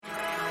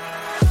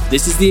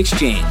This is The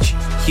Exchange,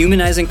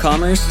 humanizing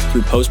commerce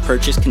through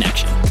post-purchase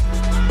connection.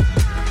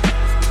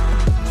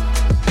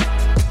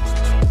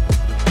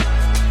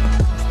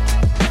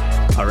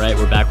 All right,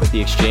 we're back with The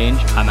Exchange.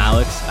 I'm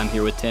Alex. I'm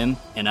here with Tim.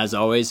 And as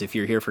always, if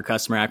you're here for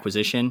customer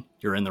acquisition,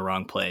 you're in the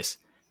wrong place.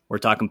 We're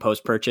talking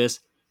post-purchase.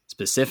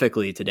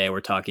 Specifically, today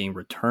we're talking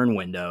return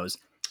windows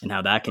and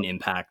how that can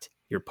impact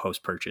your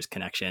post-purchase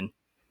connection.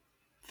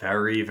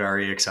 Very,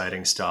 very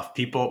exciting stuff.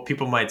 People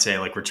might say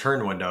like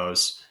return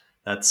windows,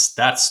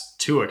 that's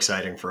too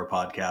exciting for a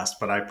podcast,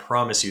 but I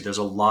promise you there's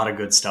a lot of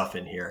good stuff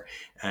in here.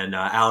 And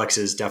Alex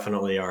is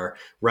definitely our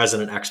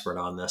resident expert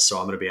on this. So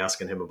I'm going to be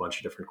asking him a bunch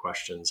of different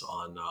questions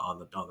on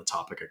the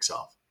topic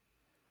itself.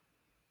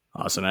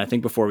 Awesome. And I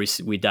think before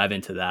we dive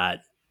into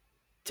that,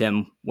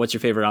 Tim, what's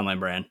your favorite online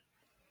brand?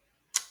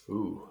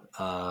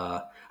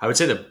 I would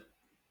say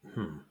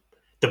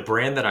the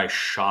brand that I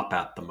shop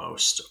at the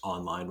most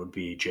online would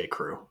be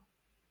J.Crew.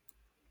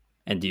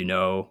 And do you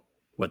know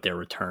what their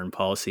return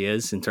policy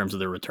is in terms of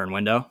their return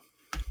window?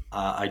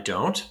 I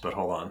don't, but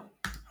hold on.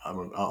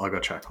 I'll go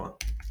check one.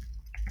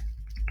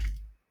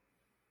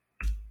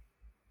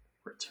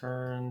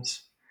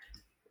 Returns.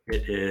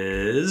 It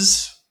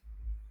is,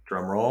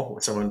 drum roll.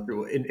 Someone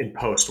in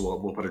post,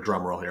 we'll put a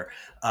drum roll here.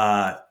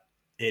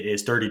 It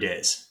is 30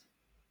 days.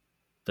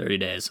 30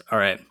 days. All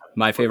right.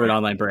 My favorite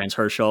online brand's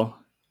Herschel.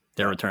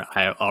 Their return,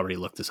 I already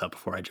looked this up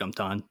before I jumped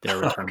on. Their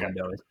return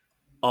window is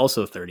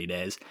also 30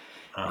 days.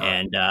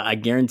 And I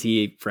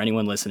guarantee for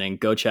anyone listening,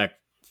 go check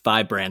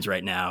 5 brands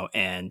right now,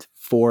 and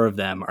 4 of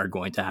them are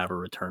going to have a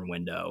return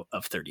window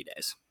of 30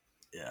 days.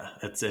 Yeah,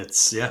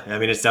 it's yeah. I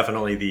mean, it's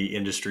definitely the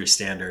industry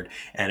standard.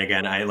 And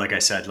again, like I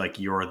said, like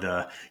you're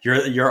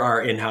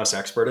our in-house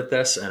expert at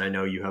this, and I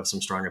know you have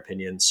some strong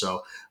opinions.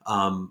 So,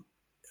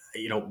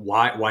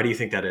 why do you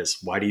think that is?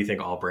 Why do you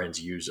think all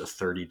brands use a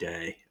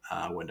 30-day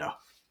window?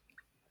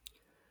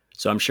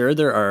 So I'm sure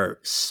there are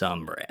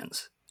some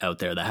brands out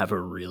there that have a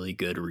really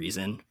good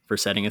reason for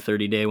setting a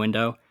 30-day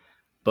window.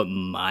 But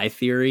my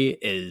theory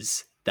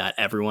is that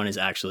everyone is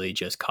actually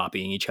just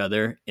copying each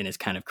other and has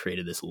kind of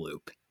created this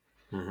loop.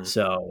 Mm-hmm.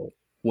 So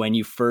when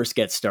you first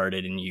get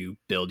started and you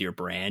build your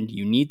brand,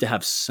 you need to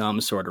have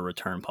some sort of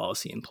return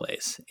policy in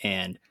place.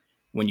 And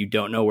when you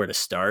don't know where to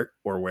start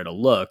or where to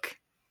look,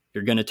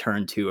 you're going to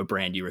turn to a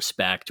brand you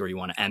respect or you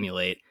want to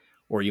emulate,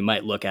 or you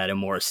might look at a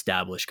more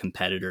established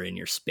competitor in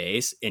your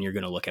space and you're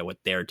going to look at what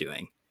they're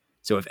doing.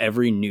 So if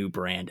every new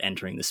brand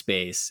entering the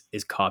space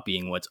is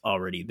copying what's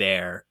already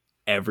there,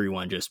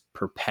 everyone just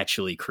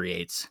perpetually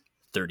creates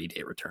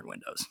 30-day return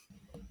windows.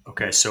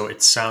 Okay, so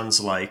it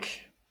sounds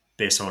like,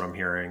 based on what I'm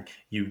hearing,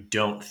 you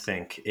don't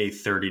think a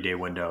 30-day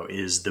window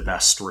is the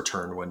best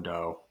return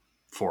window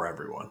for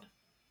everyone.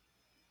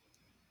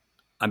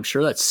 I'm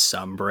sure that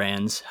some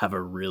brands have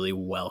a really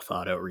well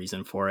thought out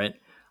reason for it,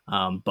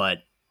 but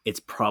it's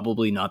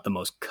probably not the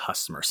most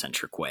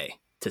customer-centric way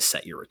to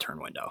set your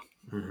return window.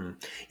 Mm-hmm.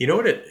 You know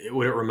what it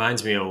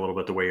reminds me of a little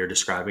bit, the way you're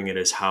describing it,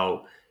 is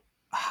how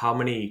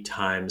many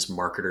times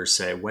marketers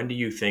say, when do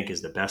you think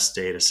is the best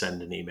day to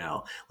send an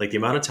email? Like the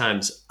amount of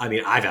times, I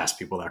mean, I've asked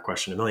people that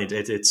question a million.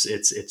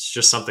 It's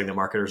just something that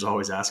marketers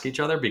always ask each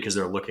other because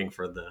they're looking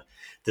for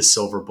the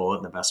silver bullet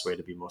and the best way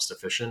to be most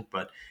efficient.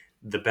 But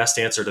the best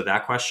answer to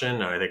that question,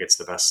 and I think it's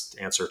the best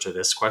answer to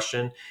this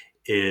question,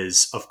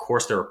 is, of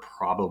course, there are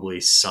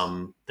probably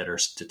some that are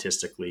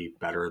statistically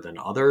better than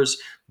others,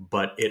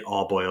 but it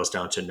all boils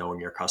down to knowing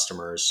your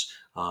customers.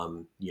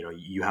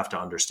 You have to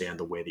understand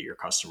the way that your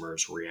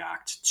customers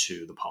react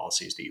to the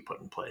policies that you put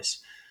in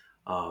place.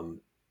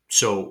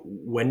 So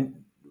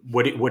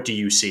what do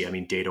you see? I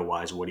mean, data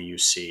wise, what do you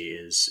see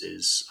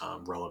is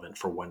relevant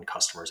for when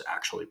customers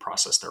actually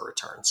process their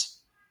returns?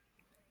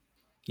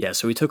 Yeah,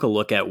 so we took a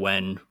look at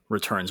when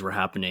returns were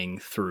happening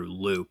through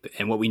Loop,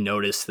 and what we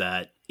noticed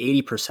that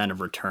 80% of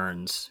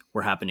returns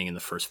were happening in the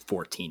first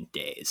 14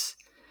 days.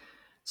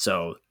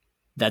 So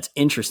that's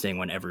interesting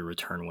when every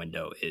return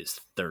window is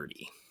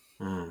 30.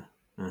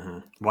 Mm-hmm.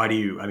 Why do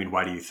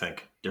you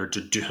think?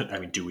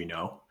 Do we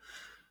know?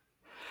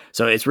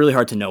 So it's really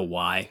hard to know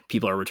why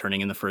people are returning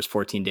in the first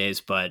 14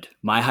 days, but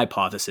my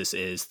hypothesis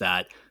is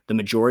that the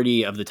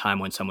majority of the time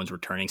when someone's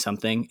returning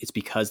something, it's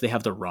because they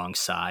have the wrong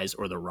size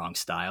or the wrong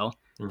style.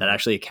 Mm-hmm. That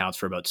actually accounts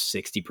for about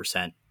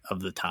 60%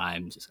 of the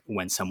times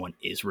when someone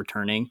is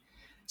returning.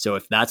 So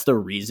if that's the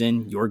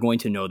reason, you're going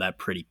to know that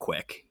pretty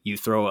quick. You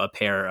throw a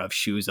pair of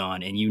shoes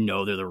on and you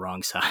know they're the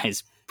wrong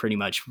size pretty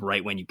much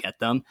right when you get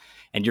them,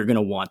 and you're going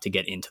to want to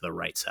get into the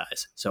right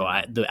size. So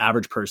the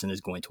average person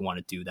is going to want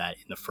to do that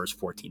in the first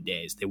 14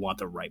 days. They want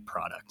the right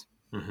product.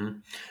 Mm-hmm.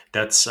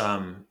 That's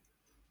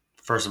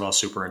first of all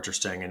super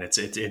interesting, and it's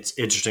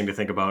interesting to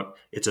think about.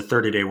 It's a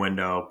 30-day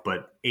window,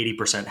 but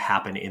 80%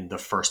 happen in the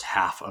first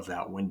half of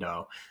that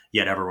window.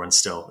 Yet everyone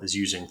still is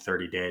using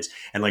 30 days.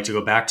 And like to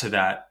go back to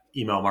that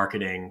email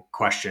marketing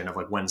question of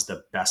like, when's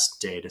the best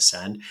day to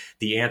send?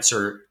 The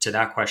answer to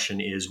that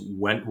question is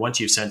once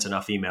you've sent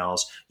enough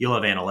emails, you'll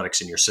have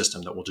analytics in your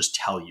system that will just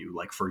tell you,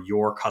 like for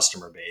your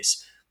customer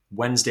base,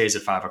 Wednesdays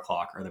at 5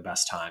 o'clock are the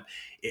best time.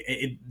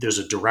 There's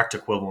a direct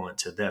equivalent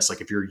to this.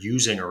 Like if you're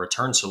using a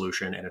return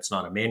solution and it's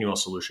not a manual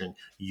solution,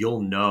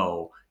 you'll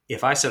know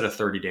if I set a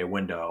 30-day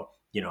window,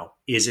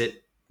 is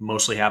it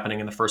mostly happening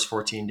in the first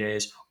 14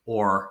 days,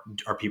 or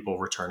are people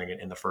returning it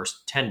in the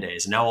first 10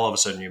 days? And now all of a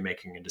sudden you're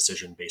making a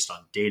decision based on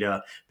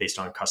data, based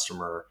on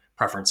customer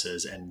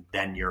preferences, and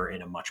then you're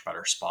in a much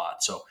better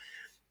spot. So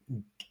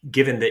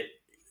given that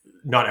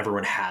not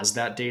everyone has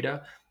that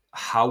data,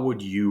 how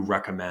would you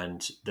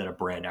recommend that a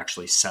brand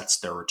actually sets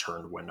their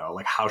return window?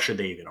 Like how should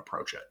they even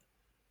approach it?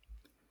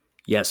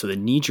 Yeah, so the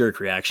knee jerk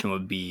reaction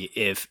would be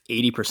if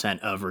 80%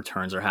 of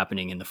returns are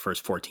happening in the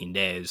first 14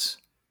 days,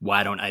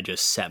 why don't I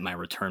just set my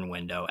return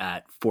window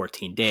at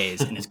 14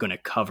 days and it's going to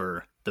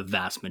cover the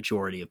vast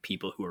majority of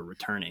people who are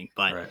returning?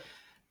 But Right.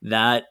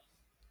 that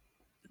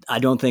I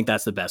don't think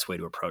that's the best way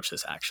to approach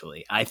this,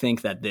 actually. I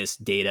think that this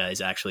data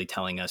is actually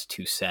telling us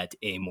to set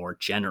a more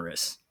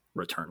generous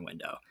return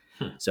window.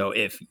 Hmm. So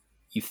if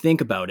you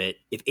think about it,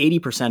 if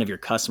 80% of your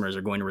customers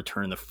are going to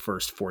return the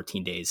first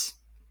 14 days,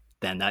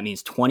 then that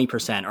means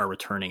 20% are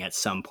returning at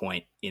some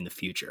point in the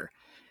future.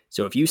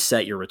 So if you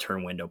set your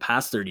return window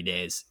past 30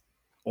 days,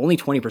 only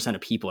 20%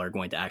 of people are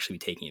going to actually be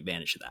taking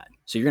advantage of that.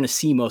 So you're going to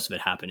see most of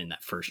it happen in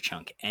that first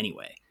chunk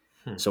anyway.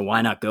 Hmm. So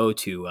why not go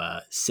to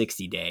a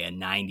 60-day, a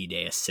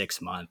 90-day, a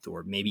 6-month,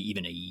 or maybe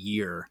even a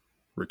year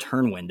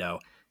return window,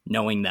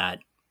 knowing that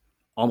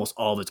almost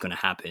all of it's going to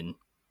happen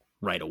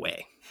right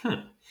away.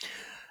 Hmm.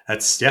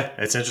 It's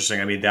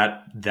interesting. I mean,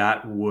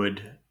 that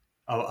would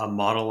a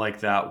model like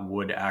that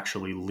would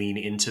actually lean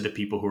into the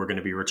people who are going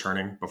to be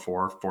returning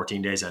before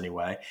 14 days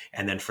anyway.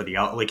 And then for the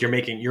out, like you're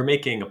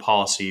making a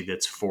policy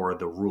that's for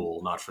the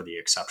rule, not for the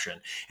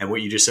exception. And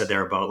what you just said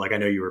there about, like, I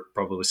know you were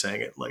probably saying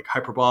it like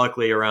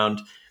hyperbolically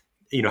around,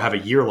 have a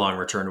year long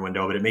return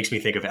window, but it makes me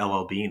think of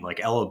LL Bean.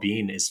 Like LL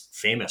Bean is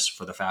famous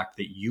for the fact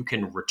that you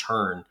can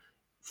return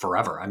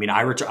forever. I mean,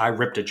 I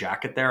ripped a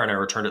jacket there and I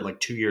returned it like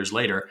 2 years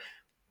later,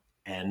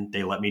 and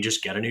they let me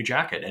just get a new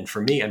jacket. And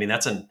for me, I mean,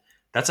 that's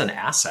an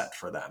asset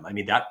for them. I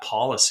mean, that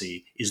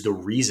policy is the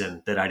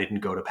reason that I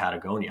didn't go to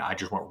Patagonia. I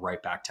just went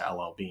right back to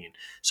LL Bean.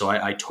 So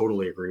I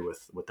totally agree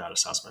with that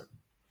assessment.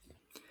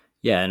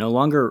 Yeah, and a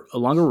longer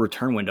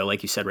return window,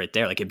 like you said right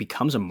there, like it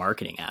becomes a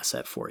marketing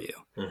asset for you.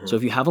 So Mm-hmm.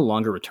 if you have a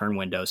longer return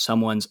window,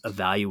 someone's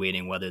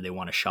evaluating whether they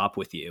want to shop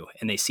with you,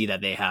 and they see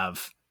that they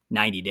have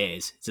 90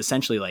 days. It's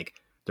essentially like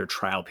their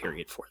trial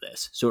period for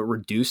this. So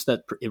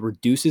it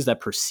reduces that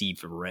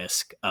perceived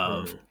risk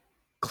of Mm-hmm.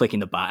 clicking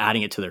the buy,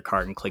 adding it to their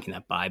cart, and clicking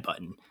that buy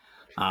button,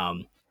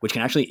 which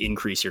can actually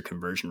increase your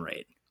conversion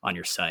rate on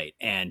your site.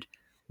 And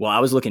while I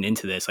was looking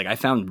into this, like I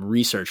found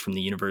research from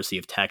the University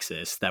of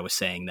Texas that was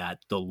saying that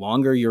the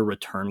longer your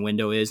return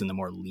window is and the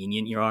more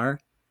lenient you are,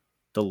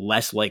 the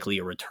less likely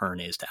a return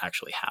is to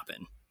actually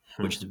happen,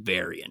 which is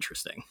very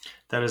interesting.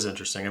 That is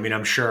interesting. I mean,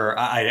 I'm sure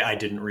I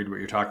didn't read what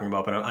you're talking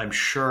about, but I'm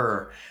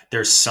sure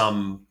there's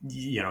some,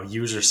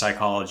 user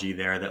psychology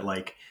there that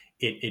like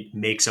it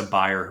makes a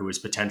buyer who is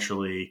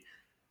potentially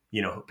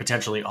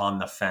on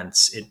the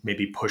fence. It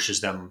maybe pushes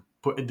them.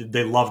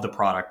 They love the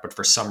product, but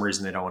for some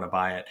reason they don't want to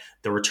buy it.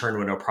 The return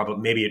window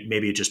probably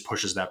maybe it just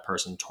pushes that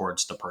person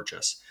towards the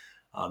purchase.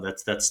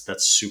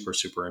 That's super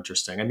super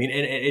interesting. I mean,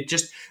 and it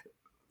just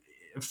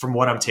from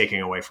what I'm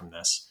taking away from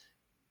this,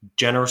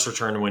 generous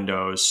return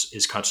windows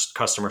is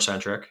customer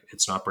centric.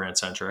 It's not brand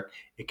centric.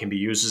 It can be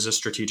used as a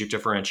strategic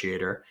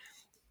differentiator.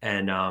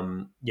 And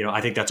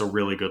I think that's a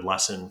really good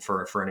lesson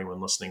for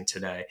anyone listening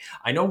today.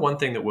 I know one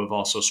thing that we've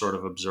also sort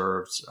of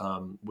observed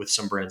with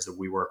some brands that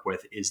we work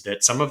with is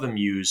that some of them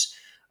use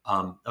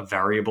a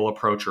variable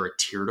approach or a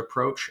tiered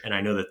approach, and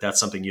I know that that's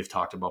something you've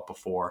talked about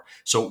before.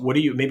 So, what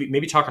do you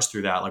maybe talk us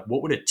through that? Like,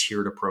 what would a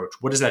tiered approach?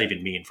 What does that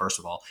even mean, first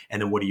of all,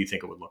 and then what do you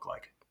think it would look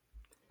like?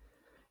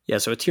 Yeah,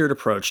 so a tiered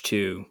approach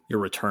to your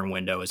return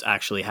window is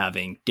actually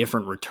having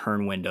different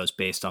return windows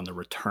based on the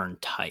return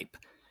type.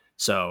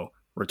 So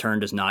return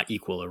does not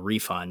equal a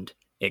refund.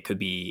 It could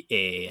be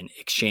an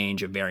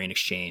exchange, a variant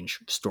exchange,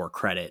 store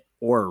credit,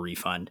 or a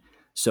refund.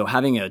 So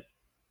having a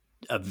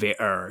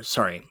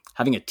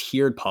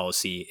tiered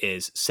policy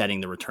is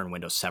setting the return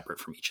window separate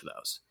from each of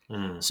those.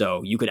 Mm,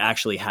 So you could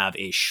actually have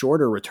a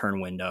shorter return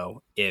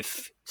window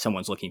if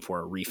someone's looking for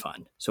a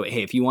refund. So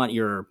hey, if you want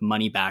your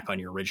money back on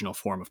your original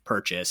form of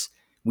purchase,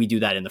 we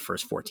do that in the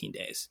first 14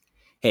 days.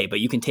 Hey,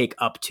 but you can take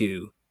up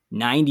to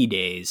 90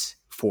 days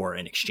for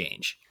an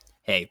exchange.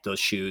 Hey, those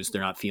shoes,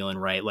 they're not feeling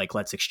right. Like,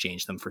 let's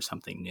exchange them for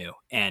something new.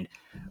 And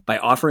by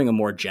offering a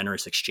more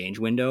generous exchange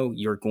window,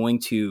 you're going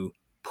to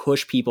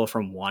push people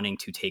from wanting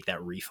to take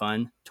that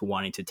refund to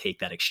wanting to take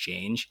that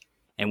exchange.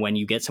 And when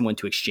you get someone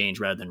to exchange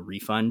rather than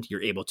refund,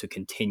 you're able to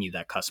continue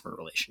that customer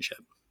relationship.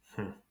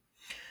 hmm.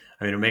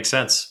 I mean, it makes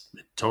sense.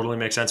 It totally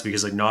makes sense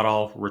because like not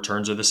all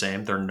returns are the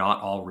same. They're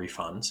not all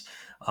refunds.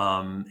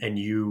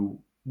 And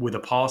with a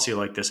policy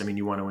like this, I mean,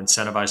 you want to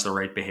incentivize the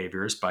right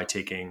behaviors by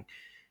taking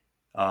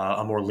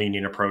a more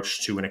lenient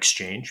approach to an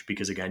exchange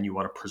because again, you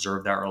want to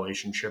preserve that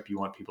relationship. You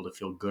want people to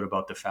feel good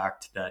about the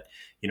fact that,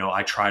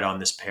 I tried on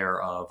this pair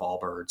of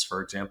Allbirds,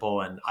 for example,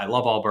 and I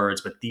love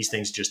Allbirds, but these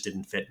things just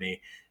didn't fit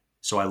me.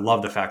 So I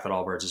love the fact that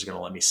Allbirds is going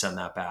to let me send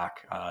that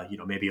back,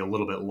 maybe a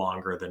little bit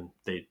longer than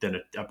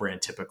a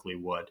brand typically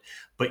would.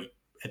 But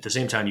at the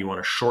same time, you want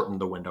to shorten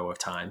the window of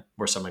time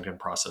where someone can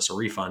process a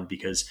refund,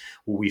 because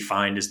what we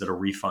find is that a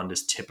refund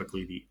is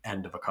typically the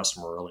end of a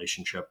customer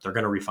relationship. They're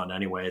going to refund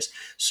anyways.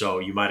 So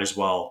you might as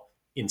well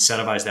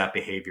incentivize that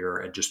behavior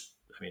and just,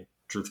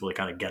 truthfully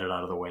kind of get it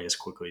out of the way as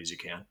quickly as you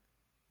can.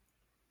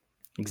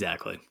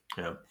 Exactly.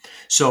 Yeah.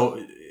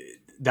 So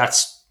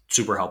that's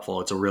super helpful.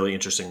 It's a really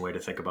interesting way to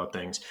think about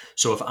things.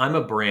 So if I'm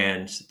a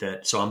brand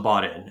so I'm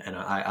bought in, and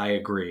I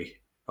agree.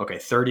 Okay,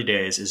 30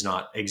 days is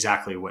not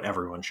exactly what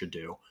everyone should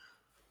do.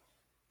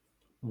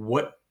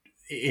 What,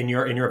 in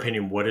your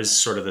opinion, what is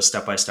sort of the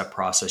step-by-step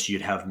process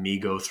you'd have me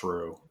go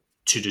through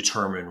to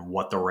determine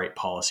what the right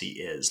policy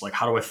is? Like,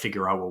 how do I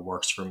figure out what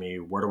works for me?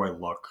 Where do I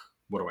look?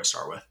 What do I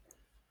start with?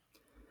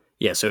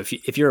 Yeah. So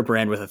if you're a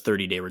brand with a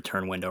 30-day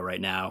return window right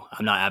now,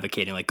 I'm not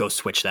advocating like go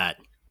switch that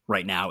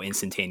right now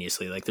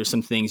instantaneously. Like there's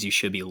some things you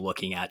should be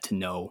looking at to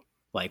know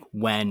like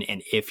when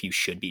and if you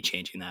should be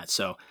changing that.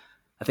 So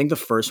I think the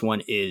first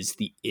one is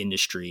the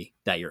industry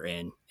that you're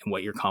in and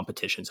what your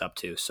competition's up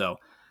to. So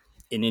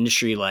an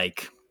industry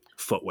like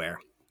footwear,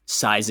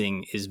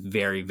 sizing is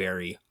very,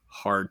 very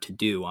hard to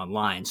do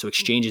online. So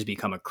exchanges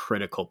become a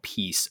critical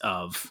piece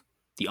of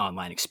the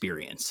online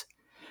experience.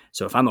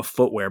 So if I'm a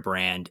footwear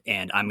brand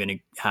and I'm going to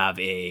have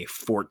a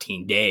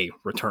 14-day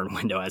return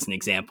window as an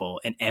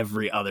example, and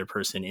every other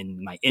person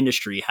in my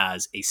industry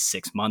has a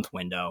 6-month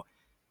window,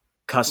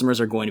 customers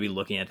are going to be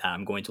looking at that.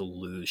 I'm going to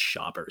lose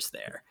shoppers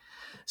there.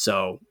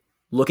 So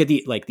look at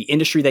the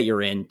industry that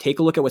you're in, take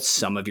a look at what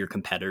some of your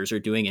competitors are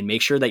doing and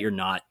make sure that you're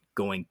not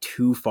going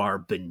too far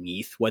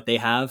beneath what they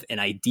have. And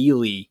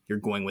ideally, you're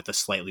going with a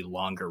slightly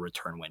longer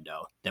return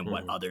window than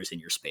what Mm-hmm. others in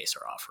your space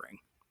are offering.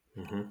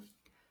 Mm-hmm.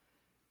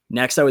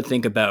 Next, I would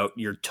think about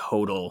your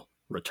total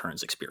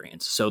returns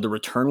experience. So the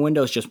return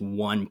window is just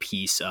one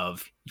piece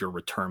of your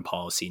return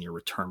policy and your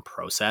return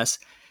process.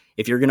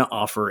 If you're going to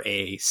offer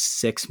a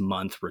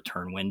 6-month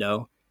return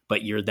window,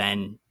 but you're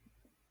then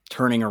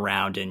turning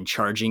around and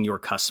charging your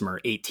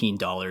customer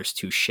 $18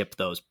 to ship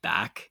those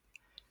back,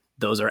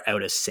 those are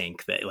out of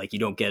sync. That like you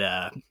don't get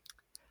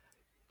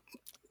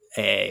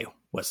a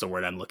what's the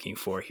word I'm looking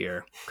for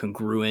here?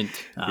 Congruent.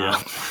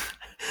 Yeah.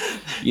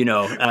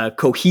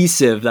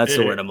 Cohesive. That's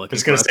the I word I'm looking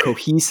was for. going to A say,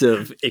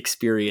 cohesive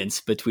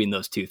experience between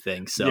those two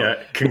things. So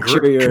yeah, make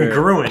sure you're.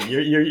 congruent.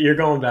 You're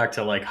going back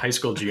to like high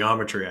school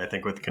geometry, I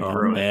think, with Oh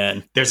congruent.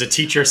 man. There's a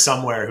teacher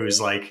somewhere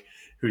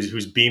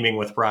who's beaming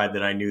with pride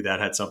that I knew that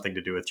had something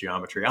to do with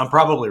geometry. I'm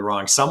probably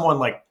wrong. Someone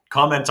like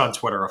comment on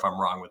Twitter if I'm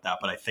wrong with that,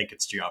 but I think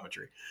it's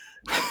geometry.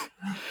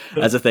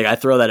 That's the thing. I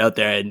throw that out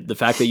there, and the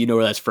fact that you know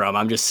where that's from,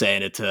 I'm just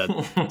saying it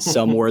to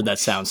some word that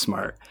sounds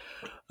smart.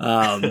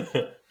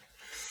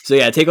 So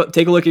yeah, take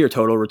a look at your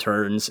total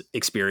returns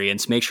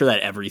experience. Make sure that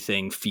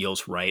everything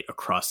feels right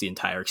across the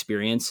entire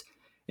experience.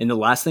 And the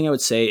last thing I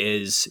would say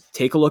is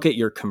take a look at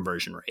your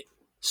conversion rate.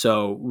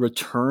 So the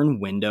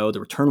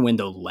return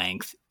window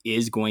length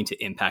is going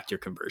to impact your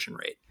conversion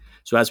rate.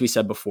 So as we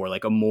said before,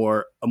 like a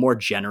more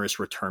generous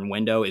return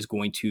window is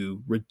going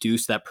to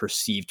reduce that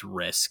perceived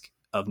risk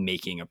of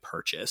making a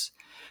purchase.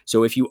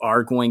 So if you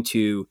are going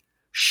to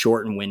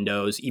shorten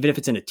windows, even if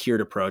it's in a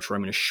tiered approach where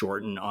I'm going to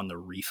shorten on the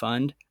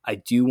refund, I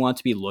do want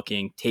to be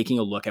taking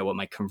a look at what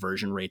my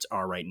conversion rates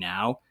are right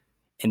now.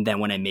 And then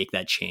when I make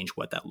that change,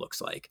 what that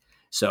looks like.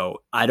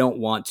 So I don't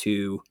want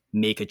to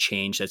make a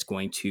change that's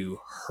going to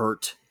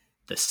hurt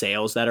the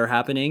sales that are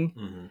happening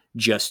Mm-hmm.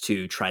 just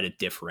to try to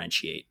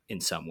differentiate in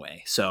some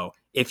way. So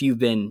if you've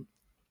been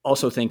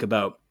also think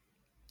about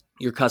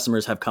your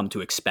customers have come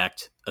to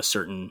expect a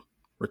certain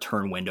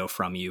return window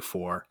from you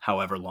for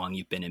however long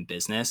you've been in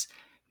business,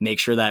 make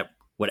sure that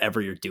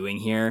whatever you're doing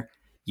here,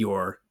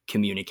 you're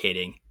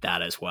communicating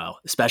that as well,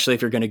 especially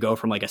if you're going to go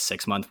from like a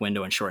 6-month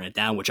window and shorten it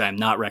down, which I'm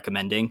not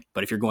recommending.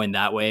 But if you're going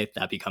that way,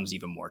 that becomes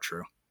even more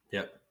true.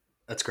 Yep.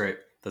 That's great.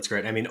 That's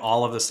great. I mean,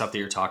 all of the stuff that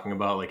you're talking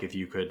about, like if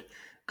you could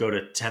go to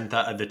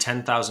the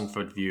 10,000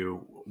 foot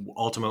view,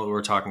 ultimately what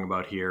we're talking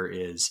about here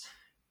is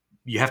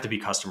you have to be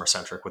customer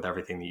centric with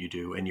everything that you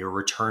do, and your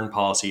return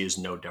policy is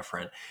no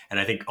different. And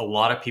I think a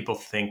lot of people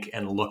think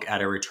and look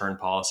at a return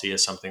policy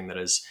as something that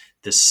is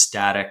this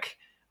static,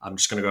 I'm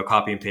just going to go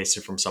copy and paste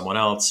it from someone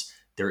else.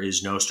 There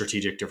is no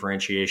strategic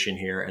differentiation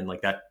here. And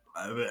like that,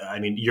 I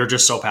mean, you're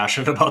just so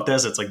passionate about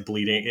this. It's like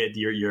bleeding.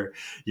 You're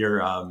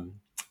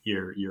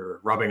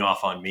rubbing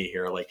off on me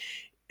here. Like,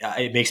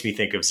 it makes me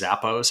think of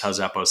Zappos, how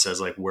Zappos says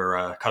like we're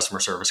a customer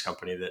service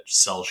company that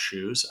sells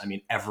shoes. I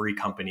mean, every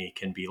company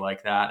can be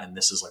like that, and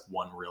this is like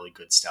one really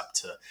good step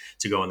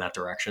to go in that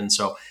direction.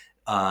 So,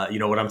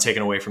 what I'm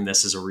taking away from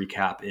this as a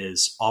recap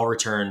is all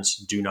returns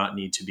do not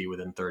need to be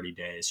within 30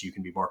 days. You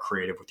can be more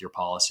creative with your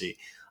policy.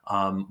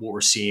 What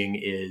we're seeing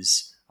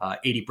is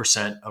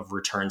 80% of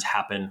returns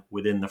happen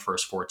within the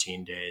first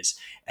 14 days.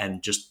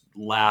 And just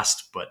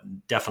last,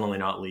 but definitely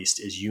not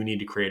least, is you need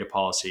to create a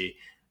policy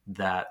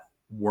that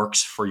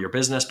works for your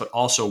business, but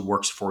also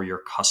works for your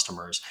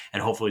customers.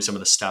 And hopefully some of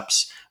the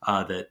steps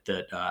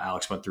that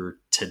Alex went through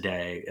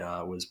today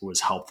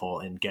was helpful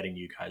in getting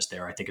you guys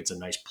there. I think it's a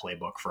nice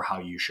playbook for how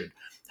you should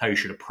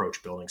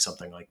approach building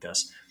something like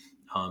this.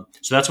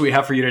 So that's what we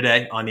have for you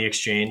today on The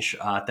Exchange.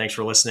 Thanks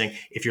for listening.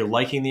 If you're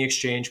liking The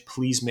Exchange,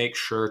 please make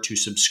sure to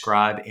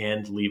subscribe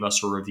and leave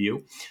us a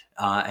review.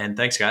 And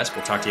thanks, guys.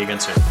 We'll talk to you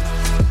again soon.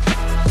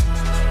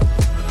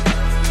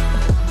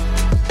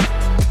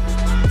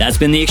 That's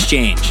been The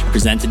Exchange,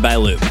 presented by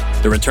Loop,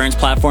 the returns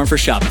platform for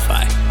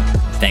Shopify.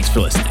 Thanks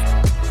for listening.